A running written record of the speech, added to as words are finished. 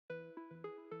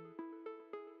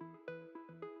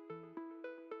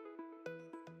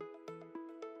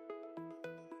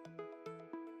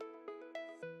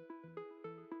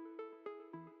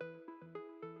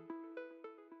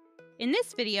In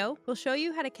this video, we'll show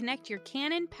you how to connect your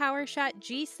Canon PowerShot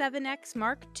G7X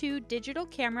Mark II digital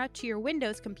camera to your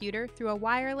Windows computer through a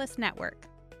wireless network.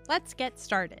 Let's get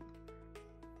started.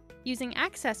 Using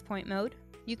access point mode,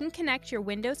 you can connect your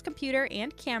Windows computer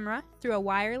and camera through a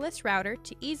wireless router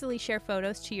to easily share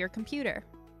photos to your computer.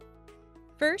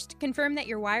 First, confirm that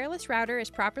your wireless router is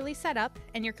properly set up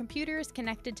and your computer is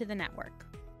connected to the network.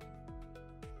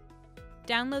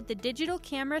 Download the digital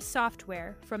camera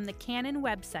software from the Canon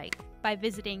website by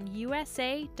visiting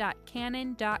usa.canon.com.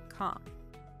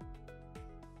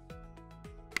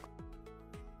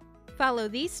 Follow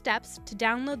these steps to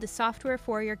download the software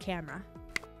for your camera.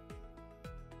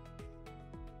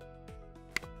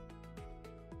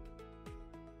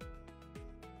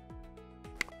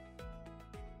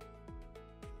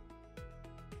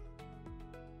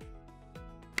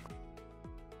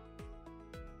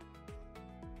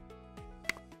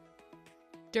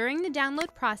 During the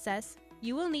download process,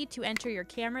 you will need to enter your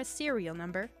camera's serial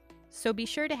number, so be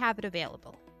sure to have it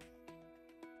available.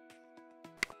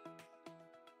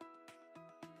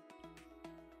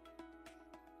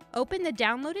 Open the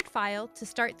downloaded file to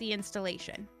start the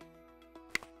installation.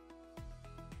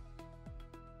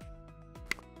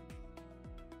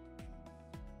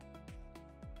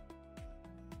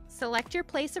 Select your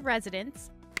place of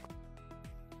residence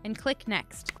and click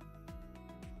Next.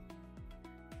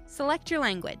 Select your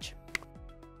language.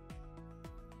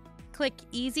 Click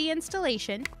Easy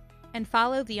Installation and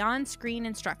follow the on-screen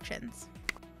instructions.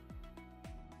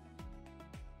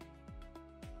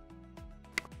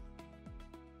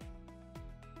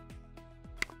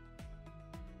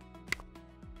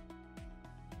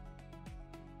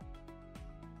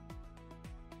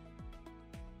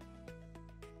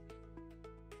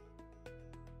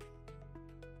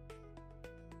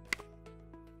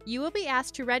 You will be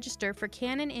asked to register for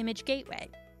Canon Image Gateway.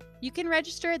 You can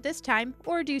register at this time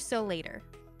or do so later.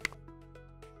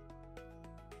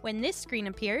 When this screen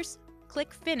appears,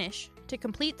 click Finish to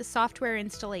complete the software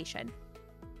installation.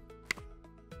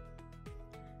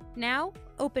 Now,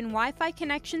 open Wi-Fi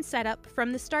connection setup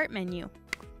from the Start menu.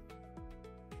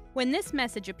 When this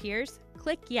message appears,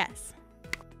 click Yes.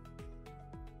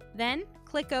 Then,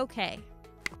 click OK.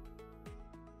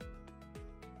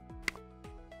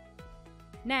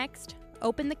 Next,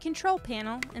 open the control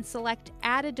panel and select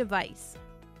Add a Device.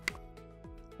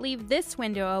 Leave this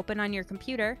window open on your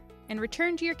computer and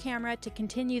return to your camera to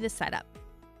continue the setup.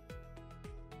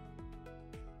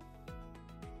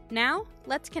 Now,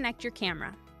 let's connect your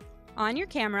camera. On your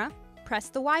camera, press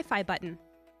the Wi-Fi button.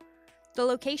 The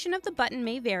location of the button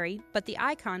may vary, but the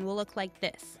icon will look like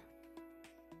this.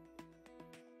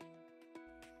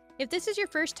 If this is your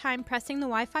first time pressing the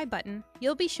Wi-Fi button,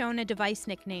 you'll be shown a device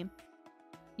nickname.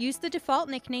 Use the default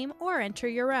nickname or enter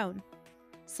your own.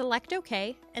 Select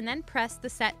OK and then press the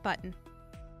Set button.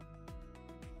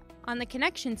 On the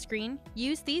connection screen,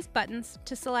 use these buttons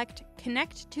to select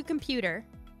Connect to Computer,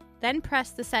 then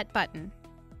press the Set button.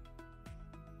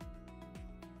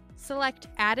 Select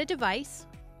Add a Device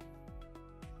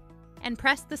and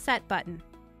press the Set button.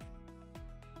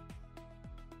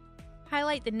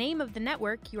 Highlight the name of the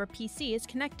network your PC is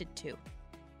connected to.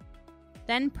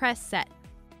 Then press Set.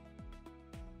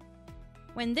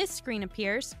 When this screen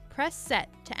appears, press Set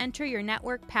to enter your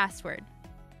network password.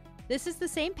 This is the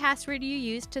same password you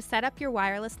used to set up your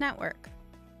wireless network.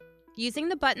 Using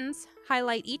the buttons,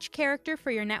 highlight each character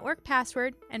for your network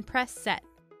password and press Set.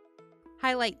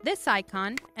 Highlight this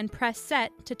icon and press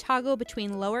Set to toggle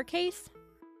between lowercase,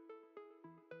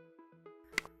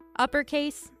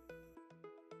 uppercase,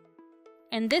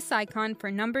 and this icon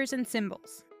for numbers and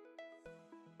symbols.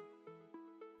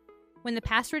 When the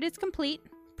password is complete,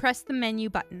 press the menu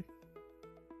button.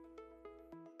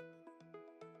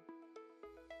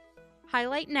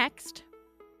 Highlight Next,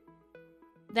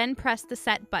 then press the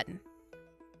Set button.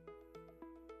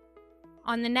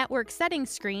 On the network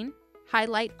settings screen,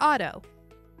 highlight Auto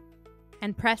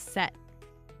and press Set.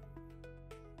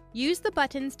 Use the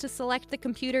buttons to select the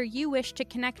computer you wish to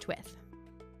connect with,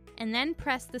 and then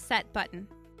press the Set button.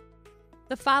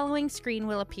 The following screen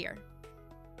will appear.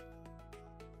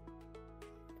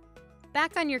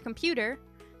 Back on your computer,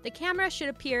 the camera should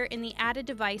appear in the Add a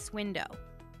Device window.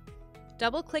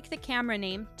 Double-click the camera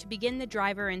name to begin the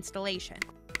driver installation.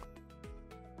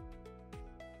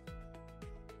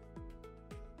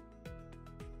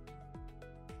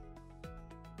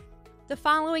 The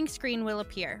following screen will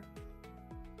appear.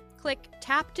 Click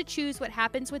Tap to choose what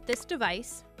happens with this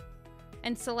device,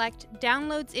 and select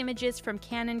Downloads Images from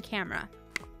Canon Camera.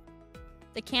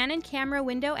 The Canon Camera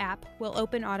Window app will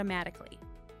open automatically.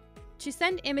 To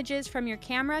send images from your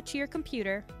camera to your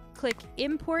computer, click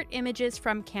Import Images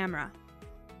from Camera.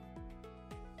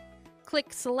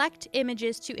 Click Select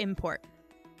Images to import.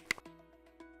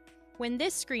 When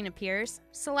this screen appears,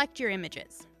 select your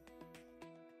images.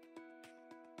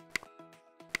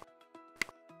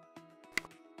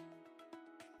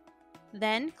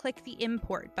 Then click the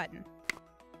Import button.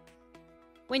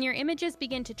 When your images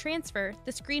begin to transfer,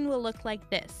 the screen will look like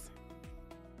this.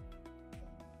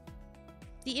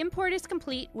 The import is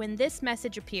complete when this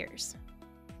message appears.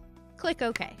 Click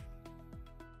OK.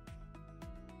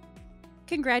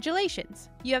 Congratulations!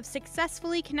 You have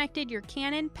successfully connected your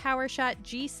Canon PowerShot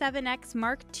G7X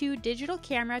Mark II digital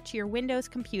camera to your Windows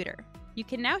computer. You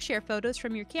can now share photos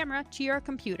from your camera to your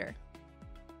computer.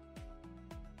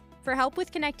 For help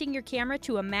with connecting your camera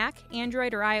to a Mac,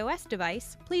 Android, or iOS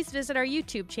device, please visit our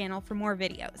YouTube channel for more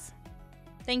videos.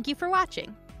 Thank you for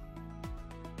watching.